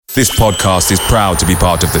This podcast is proud to be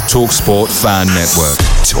part of the TalkSport Fan Network.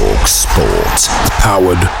 TalkSport.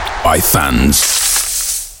 Powered by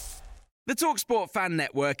fans. The TalkSport Fan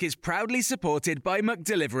Network is proudly supported by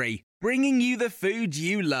McDelivery, bringing you the food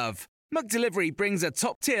you love. McDelivery brings a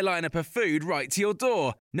top-tier lineup of food right to your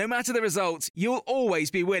door. No matter the result, you'll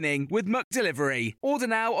always be winning with McDelivery. Order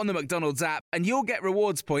now on the McDonald's app and you'll get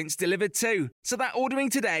rewards points delivered too. So that ordering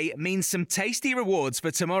today means some tasty rewards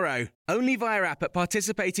for tomorrow. Only via app at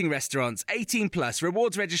participating restaurants. 18 plus.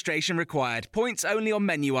 Rewards registration required. Points only on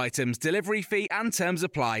menu items. Delivery fee and terms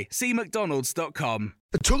apply. See mcdonalds.com.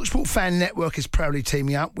 The TalkSport Fan Network is proudly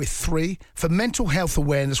teaming up with 3 for Mental Health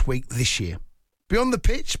Awareness Week this year. Beyond the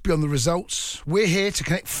pitch, beyond the results, we're here to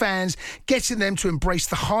connect fans, getting them to embrace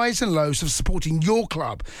the highs and lows of supporting your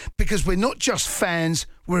club, because we're not just fans,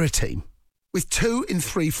 we're a team. With 2 in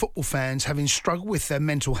 3 football fans having struggled with their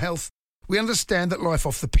mental health, we understand that life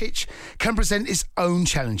off the pitch can present its own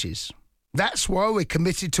challenges. That's why we're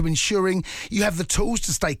committed to ensuring you have the tools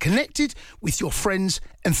to stay connected with your friends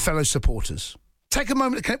and fellow supporters. Take a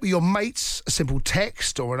moment to connect with your mates. A simple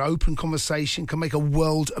text or an open conversation can make a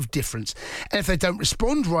world of difference. And if they don't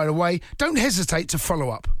respond right away, don't hesitate to follow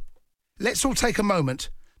up. Let's all take a moment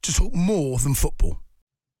to talk more than football.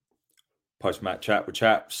 Post-match chat with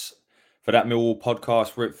Chaps. For that Millwall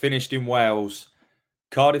podcast, where it finished in Wales.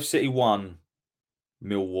 Cardiff City 1,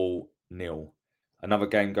 Millwall 0. Another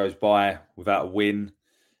game goes by without a win.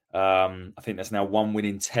 I think that's now 1 win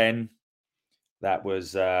in 10. That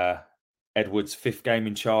was Edwards' 5th game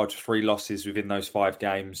in charge, 3 losses within those 5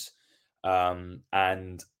 games.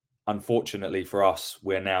 And unfortunately for us,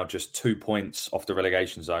 we're now just 2 points off the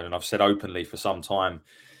relegation zone. And I've said openly for some time,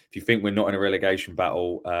 if you think we're not in a relegation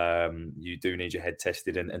battle, you do need your head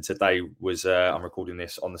tested. And today was, I'm recording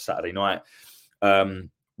this on the Saturday night,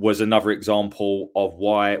 was another example of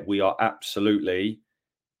why we are absolutely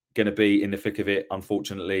going to be in the thick of it,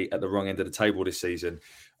 unfortunately, at the wrong end of the table this season.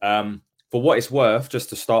 For what it's worth, just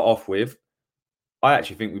to start off with, I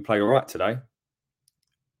actually think we play all right today.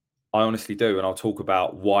 I honestly do, and I'll talk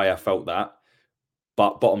about why I felt that.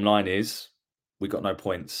 But bottom line is, we got no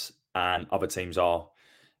points, and other teams are.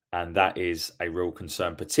 And that is a real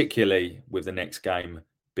concern, particularly with the next game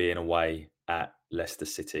being away at Leicester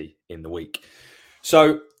City in the week.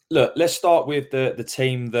 So, look, let's start with the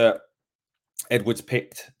team that Edwards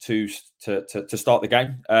picked to start the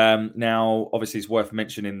game. Now, obviously, it's worth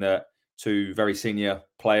mentioning that 2 very senior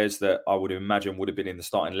players that I would imagine would have been in the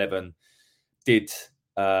starting 11 did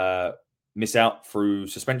miss out through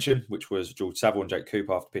suspension, which was George Saville and Jake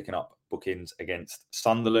Cooper after picking up bookings against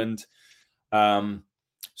Sunderland.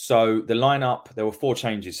 So the lineup, there were 4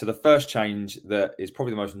 changes. So the first change that is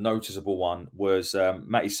probably the most noticeable one was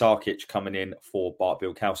Matty Sarkic coming in for Bart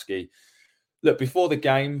Bielkowski. Look, before the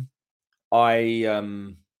game, I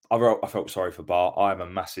felt sorry for Bart. I'm a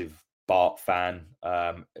massive Bart fan,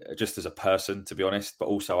 just as a person, to be honest, but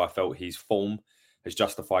also I felt his form has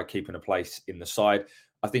justified keeping a place in the side.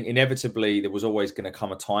 I think inevitably there was always going to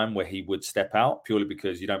come a time where he would step out, purely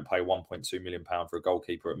because you don't pay £1.2 million for a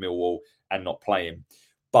goalkeeper at Millwall and not play him.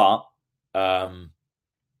 But didn't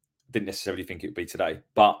necessarily think it would be today.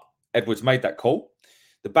 But Edwards made that call.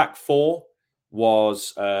 The back 4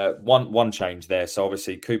 was one change there. So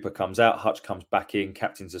obviously Cooper comes out, Hutch comes back in,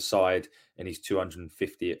 captains the side in his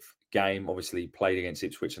 250th game. Obviously played against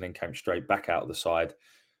Ipswich and then came straight back out of the side,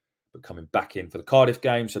 but coming back in for the Cardiff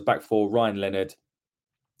game. So back 4, Ryan Leonard,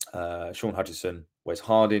 Sean Hutchison, Wes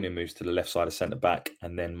Harding, who moves to the left side of centre back,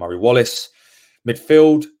 and then Murray Wallace.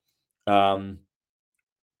 Midfield,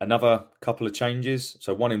 another couple of changes.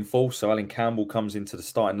 So 1 in full. So Alan Campbell comes into the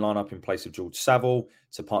starting lineup in place of George Saville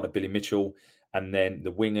to partner Billy Mitchell. And then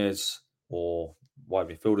the wingers, or wide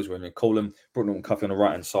midfielders, we're going to call them, Brooke Norton-Cuffy on the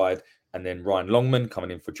right-hand side, and then Ryan Longman coming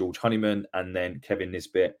in for George Honeyman, and then Kevin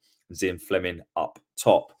Nisbet and Zian Fleming up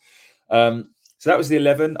top. So that was the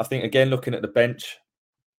 11. I think, again, looking at the bench,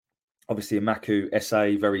 obviously Amaku,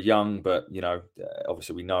 SA, very young, but,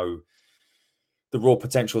 obviously we know the raw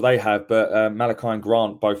potential they have. But Malachi and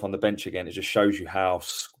Grant both on the bench again. It just shows you how,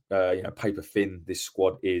 paper thin this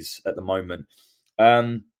squad is at the moment.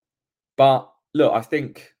 But look, I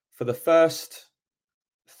think for the first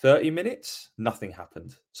 30 minutes, nothing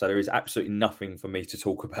happened. So there is absolutely nothing for me to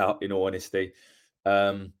talk about, in all honesty.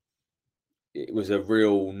 It was a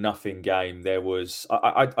real nothing game. There was,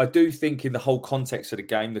 I do think in the whole context of the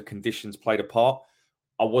game, the conditions played a part.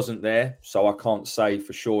 I wasn't there, so I can't say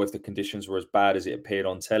for sure if the conditions were as bad as it appeared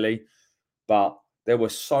on telly. But there were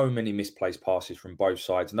so many misplaced passes from both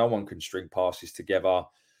sides. No one can string passes together.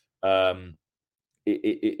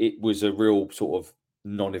 It was a real sort of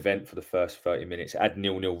non-event for the first 30 minutes. It had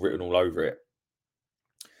 0-0 written all over it.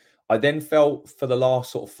 I then felt for the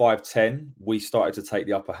last sort of 5-10, we started to take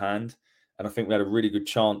the upper hand. And I think we had a really good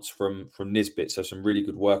chance from Nisbet. So some really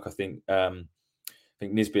good work. I think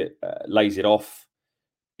Nisbet lays it off.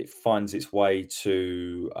 It finds its way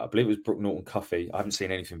to, I believe it was Brooke Norton-Cuffy. I haven't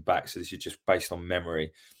seen anything back, so this is just based on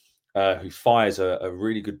memory, who fires a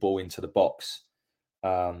really good ball into the box.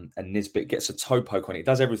 And Nisbet gets a toe poke on it. It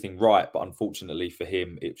does everything right, but unfortunately for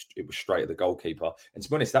him, it was straight at the goalkeeper. And to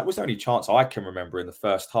be honest, that was the only chance I can remember in the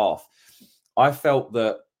first half. I felt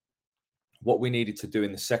that what we needed to do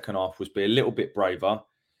in the second half was be a little bit braver.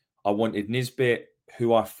 I wanted Nisbet,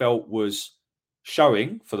 who I felt was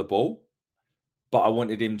showing for the ball, but I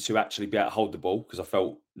wanted him to actually be able to hold the ball because I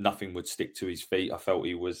felt nothing would stick to his feet. I felt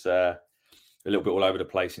he was a little bit all over the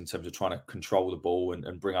place in terms of trying to control the ball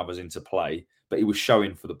and bring others into play, but he was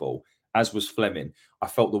showing for the ball, as was Fleming. I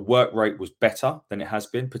felt the work rate was better than it has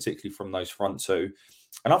been, particularly from those front two.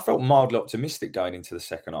 And I felt mildly optimistic going into the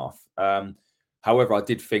second half. However, I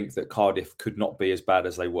did think that Cardiff could not be as bad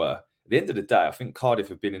as they were. At the end of the day, I think Cardiff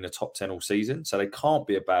have been in the top 10 all season, so they can't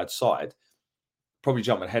be a bad side. Probably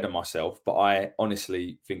jumping ahead of myself, but I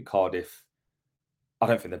honestly think Cardiff, I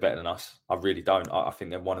don't think they're better than us. I really don't. I think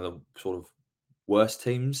they're one of the sort of worst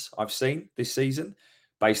teams I've seen this season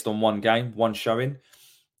based on one game, one showing.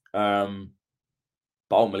 But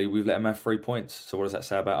ultimately, we've let them have 3 points. So what does that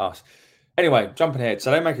say about us? Anyway, jumping ahead. So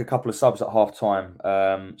they make a couple of subs at half-time.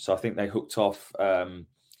 So I think they hooked off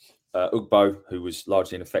Ugbo, who was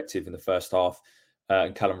largely ineffective in the first half,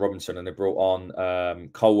 and Callum Robinson, and they brought on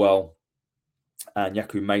Colwell and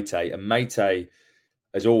Yaku Mate. And Mate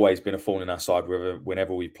has always been a thorn in our side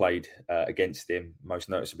whenever we played against him, most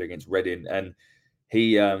noticeably against Reading. And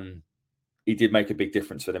he did make a big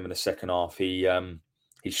difference for them in the second half.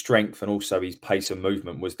 His strength and also his pace and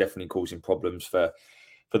movement was definitely causing problems for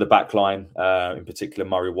the back line, in particular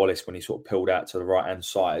Murray Wallace, when he sort of peeled out to the right-hand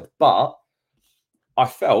side. But I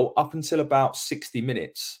felt up until about 60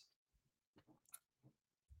 minutes,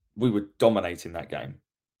 we were dominating that game,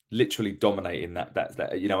 literally dominating that,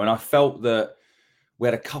 and I felt that we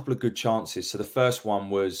had a couple of good chances. So the first one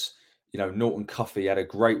was, Norton-Cuffy had a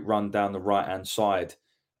great run down the right-hand side,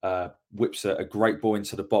 whips a great ball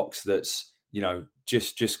into the box that's,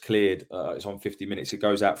 just cleared. It's on 50 minutes. It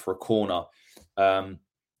goes out for a corner. And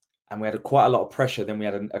we had quite a lot of pressure. Then we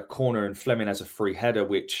had a corner and Fleming has a free header,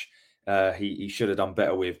 which he should have done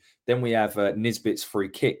better with. Then we have Nisbet's free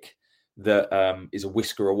kick that is a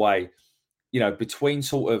whisker away. Between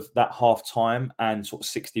sort of that half time and sort of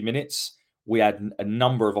 60 minutes, we had a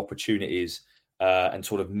number of opportunities and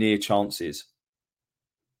sort of near chances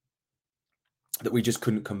that we just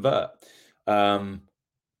couldn't convert. And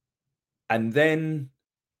then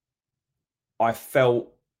I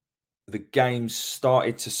felt the game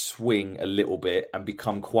started to swing a little bit and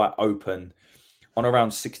become quite open on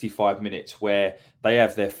around 65 minutes, where they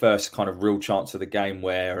have their first kind of real chance of the game,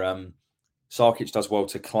 where Sarkic does well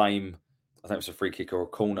to claim, I think it's a free kick or a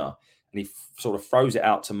corner, and he sort of throws it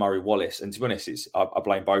out to Murray Wallace. And to be honest, I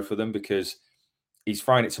blame both of them, because he's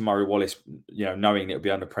throwing it to Murray Wallace, knowing it'll be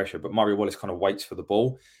under pressure, but Murray Wallace kind of waits for the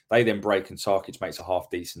ball. They then break and Sarkic makes a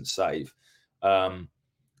half-decent save.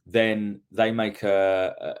 Then they make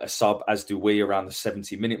a sub, as do we, around the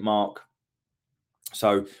 70-minute mark.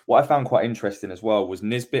 So what I found quite interesting as well was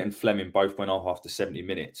Nisbet and Fleming both went off after 70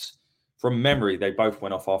 minutes. From memory, they both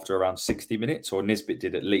went off after around 60 minutes, or Nisbet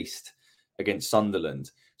did at least, against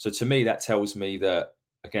Sunderland. So to me, that tells me that,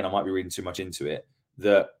 again, I might be reading too much into it,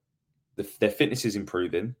 that their fitness is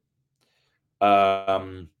improving.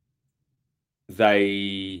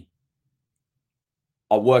 They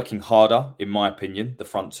are working harder, in my opinion, the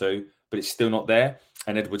front two, but it's still not there.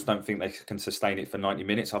 And Edwards don't think they can sustain it for 90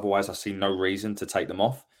 minutes. Otherwise, I see no reason to take them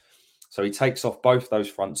off. So he takes off both those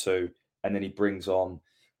front two, and then he brings on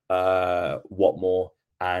Watmore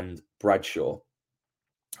and Bradshaw.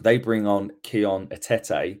 They bring on Keon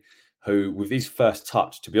Etete, who, with his first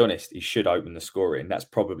touch, to be honest, he should open the scoring. That's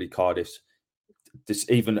probably Cardiff's,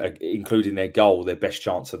 even including their goal, their best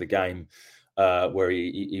chance of the game, where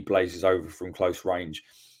he blazes over from close range.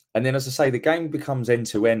 And then, as I say, the game becomes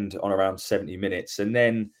end-to-end on around 70 minutes. And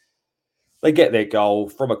then they get their goal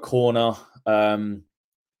from a corner. Ryan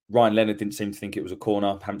Leonard didn't seem to think it was a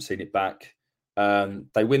corner. Haven't seen it back.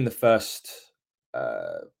 They win the first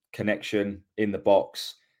connection in the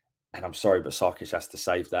box. And I'm sorry, but Sarkic has to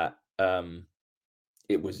save that.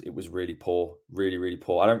 It was really poor, really, really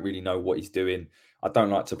poor. I don't really know what he's doing. I don't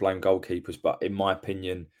like to blame goalkeepers, but in my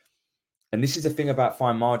opinion, and this is the thing about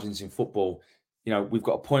fine margins in football, we've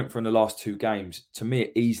got a point from the last two games. To me,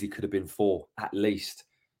 it easily could have been 4, at least.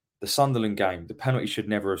 The Sunderland game, the penalty should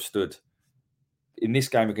never have stood. In this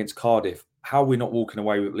game against Cardiff, how we're not walking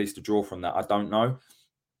away with at least a draw from that, I don't know.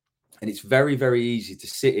 And it's very, very easy to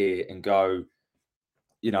sit here and go,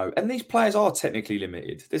 and these players are technically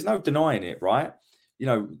limited. There's no denying it, right?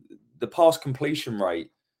 The pass completion rate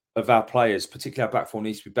of our players, particularly our back four,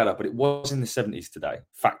 needs to be better, but it was in the 70s today.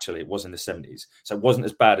 Factually, it was in the 70s. So it wasn't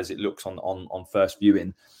as bad as it looks on first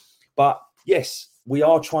viewing. But yes, we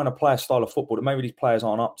are trying to play a style of football that maybe these players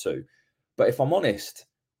aren't up to. But if I'm honest,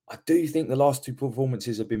 I do think the last two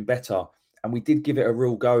performances have been better. And we did give it a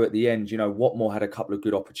real go at the end. Watmore had a couple of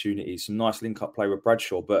good opportunities, some nice link-up play with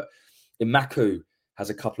Bradshaw. But Imaku has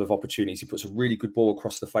a couple of opportunities. He puts a really good ball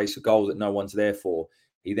across the face of goal that no one's there for.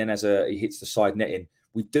 He then he hits the side netting.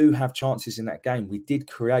 We do have chances in that game. We did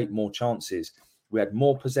create more chances. We had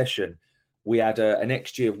more possession. We had an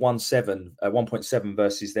XG of 1.7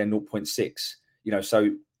 versus their 0.6. So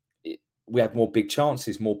we had more big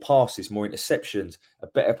chances, more passes, more interceptions, a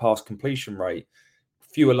better pass completion rate,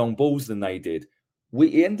 fewer long balls than they did. At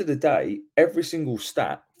the end of the day, every single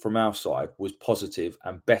stat from our side was positive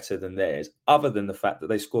and better than theirs, other than the fact that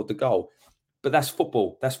they scored the goal. But that's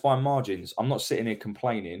football. That's fine margins. I'm not sitting here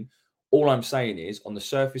complaining. All I'm saying is, on the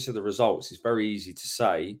surface of the results, it's very easy to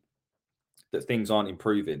say that things aren't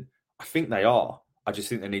improving. I think they are. I just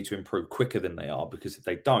think they need to improve quicker than they are, because if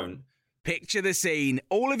they don't... Picture the scene.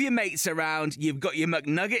 All of your mates around, you've got your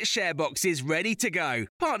McNugget share boxes ready to go.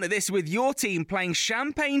 Partner this with your team playing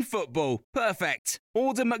champagne football. Perfect.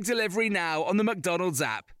 Order McDelivery now on the McDonald's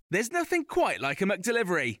app. There's nothing quite like a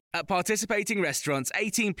McDelivery. At participating restaurants,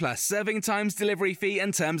 18 plus, serving times, delivery fee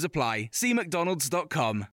and terms apply. See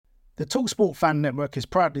mcdonalds.com. The TalkSport Fan Network is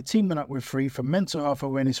proudly teaming up with Free for Mental Health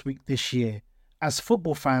Awareness Week this year. As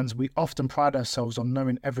football fans, we often pride ourselves on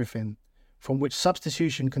knowing everything, from which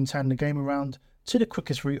substitution can turn the game around to the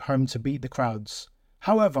quickest route home to beat the crowds.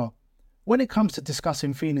 However, when it comes to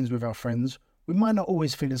discussing feelings with our friends, we might not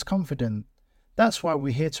always feel as confident. That's why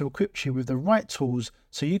we're here to equip you with the right tools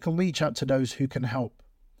so you can reach out to those who can help.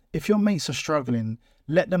 If your mates are struggling,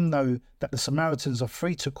 let them know that the Samaritans are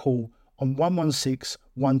free to call on 116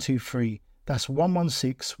 123. That's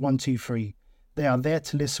 116 123. They are there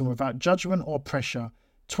to listen without judgment or pressure,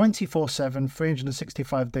 24/7,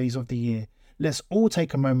 365 days of the year. Let's all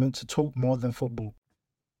take a moment to talk more than football.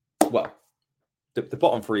 Well, the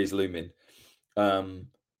bottom three is looming.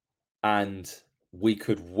 And we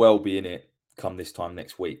could well be in it come this time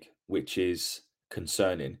next week, which is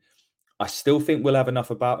concerning. I still think we'll have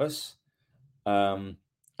enough about us. And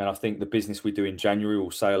I think the business we do in January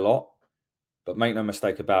will say a lot. But make no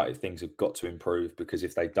mistake about it, things have got to improve, because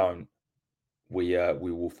if they don't, we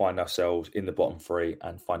will find ourselves in the bottom three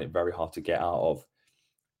and find it very hard to get out of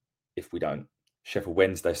if we don't. Sheffield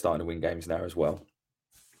Wednesday starting to win games now as well.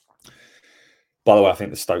 By the way, I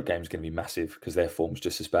think the Stoke game is going to be massive because their form's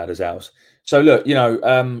just as bad as ours. So look,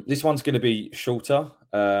 this one's going to be shorter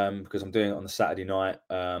because I'm doing it on the Saturday night.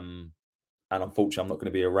 And unfortunately, I'm not going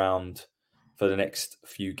to be around for the next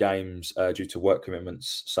few games due to work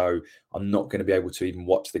commitments. So I'm not going to be able to even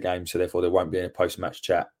watch the game. So therefore, there won't be any post-match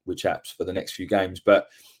chat with Chaps for the next few games. But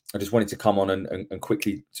I just wanted to come on and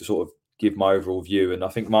quickly to sort of give my overall view. And I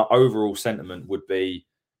think my overall sentiment would be,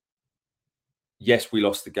 yes, we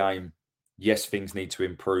lost the game. Yes, things need to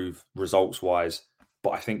improve results-wise.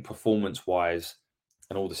 But I think performance-wise,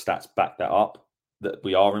 and all the stats back that up, that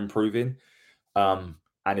we are improving.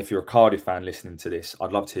 And if you're a Cardiff fan listening to this,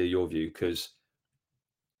 I'd love to hear your view, because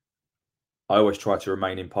I always try to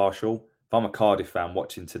remain impartial. If I'm a Cardiff fan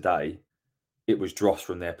watching today, it was dross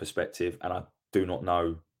from their perspective, and I do not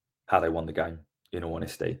know how they won the game, in all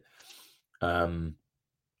honesty. But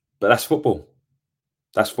that's football.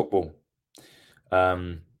 That's football.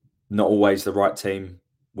 Not always the right team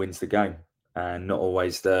wins the game, and not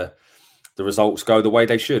always the results go the way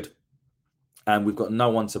they should. And we've got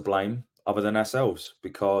no one to blame other than ourselves,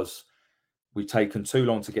 because we've taken too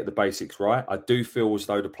long to get the basics right. I do feel as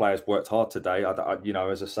though the players worked hard today. As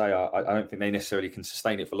I say, I don't think they necessarily can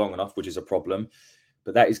sustain it for long enough, which is a problem.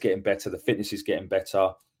 But that is getting better. The fitness is getting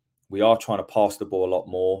better. We are trying to pass the ball a lot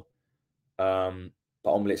more. But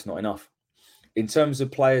ultimately, it's not enough. In terms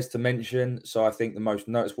of players to mention, so I think the most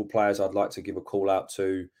noticeable players I'd like to give a call out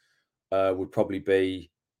to would probably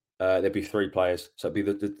be, there'd be three players. So it'd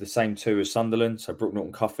be the same two as Sunderland. So Brook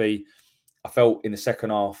Norton-Cuffy. I felt in the second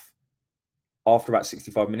half, after about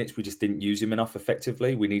 65 minutes, we just didn't use him enough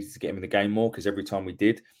effectively. We needed to get him in the game more, because every time we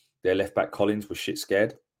did, their left back Collins was shit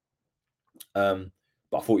scared. But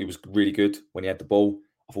I thought he was really good when he had the ball.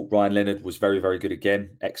 I thought Ryan Leonard was very, very good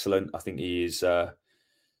again. Excellent. I think he is.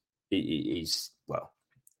 He's well,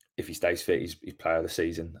 if he stays fit, he's player of the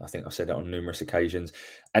season. I think I've said that on numerous occasions.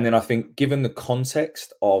 And then I think, given the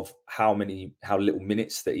context of how little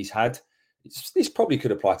minutes that he's had, this probably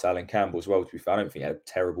could apply to Alan Campbell as well, to be fair. I don't think he had a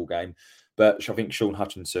terrible game, but I think Sean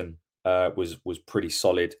Hutchinson was pretty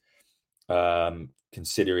solid,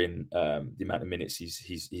 considering the amount of minutes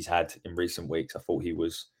he's had in recent weeks. I thought he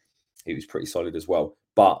was pretty solid as well.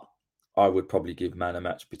 But I would probably give man a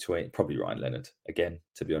match between probably Ryan Leonard again,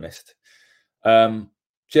 to be honest. So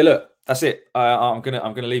yeah, look, that's it. I'm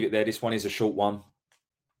gonna leave it there. This one is a short one,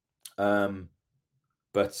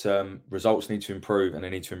 but results need to improve, and they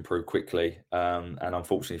need to improve quickly. And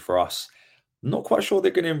unfortunately for us, I'm not quite sure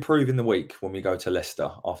they're going to improve in the week when we go to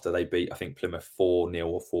Leicester after they beat, I think, Plymouth 4-0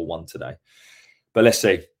 or 4-1 today. But let's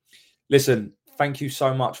see. Listen, thank you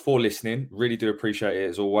so much for listening. Really do appreciate it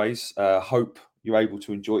as always. Hope you're able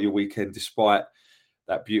to enjoy your weekend despite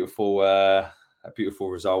that beautiful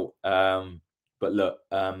result. But look,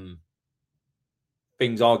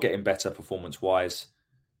 things are getting better performance-wise.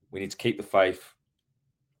 We need to keep the faith.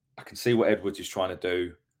 I can see what Edwards is trying to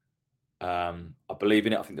do. I believe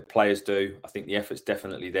in it. I think the players do. I think the effort's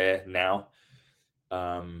definitely there now.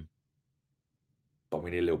 But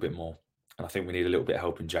we need a little bit more. And I think we need a little bit of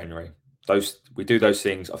help in January. We do those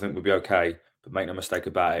things, I think we'll be okay. But make no mistake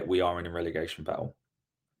about it, we are in a relegation battle.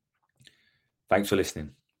 Thanks for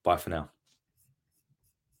listening. Bye for now.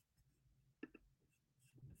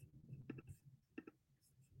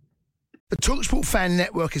 The TalkSport Fan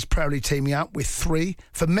Network is proudly teaming up with 3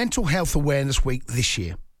 for Mental Health Awareness Week this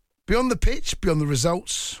year. Beyond the pitch, beyond the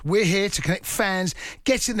results, we're here to connect fans,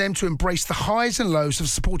 getting them to embrace the highs and lows of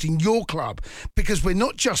supporting your club, because we're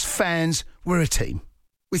not just fans, we're a team.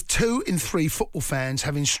 With 2 in 3 football fans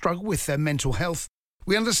having struggled with their mental health,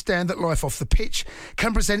 we understand that life off the pitch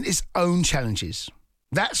can present its own challenges.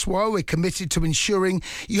 That's why we're committed to ensuring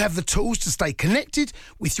you have the tools to stay connected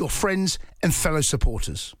with your friends and fellow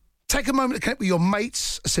supporters. Take a moment to connect with your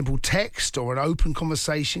mates. A simple text or an open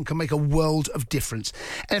conversation can make a world of difference.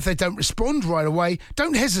 And if they don't respond right away,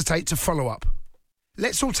 don't hesitate to follow up.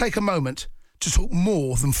 Let's all take a moment to talk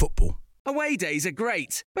more than football. Away days are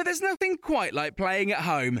great, but there's nothing quite like playing at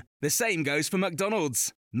home. The same goes for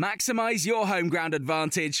McDonald's. Maximise your home ground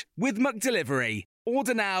advantage with McDelivery.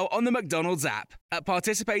 Order now on the McDonald's app. At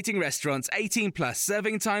participating restaurants, 18 plus,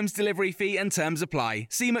 serving times, delivery fee and terms apply.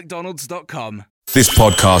 See mcdonalds.com. This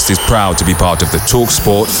podcast is proud to be part of the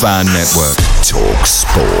TalkSport Fan Network.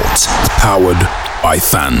 TalkSport. Powered by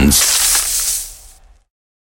fans.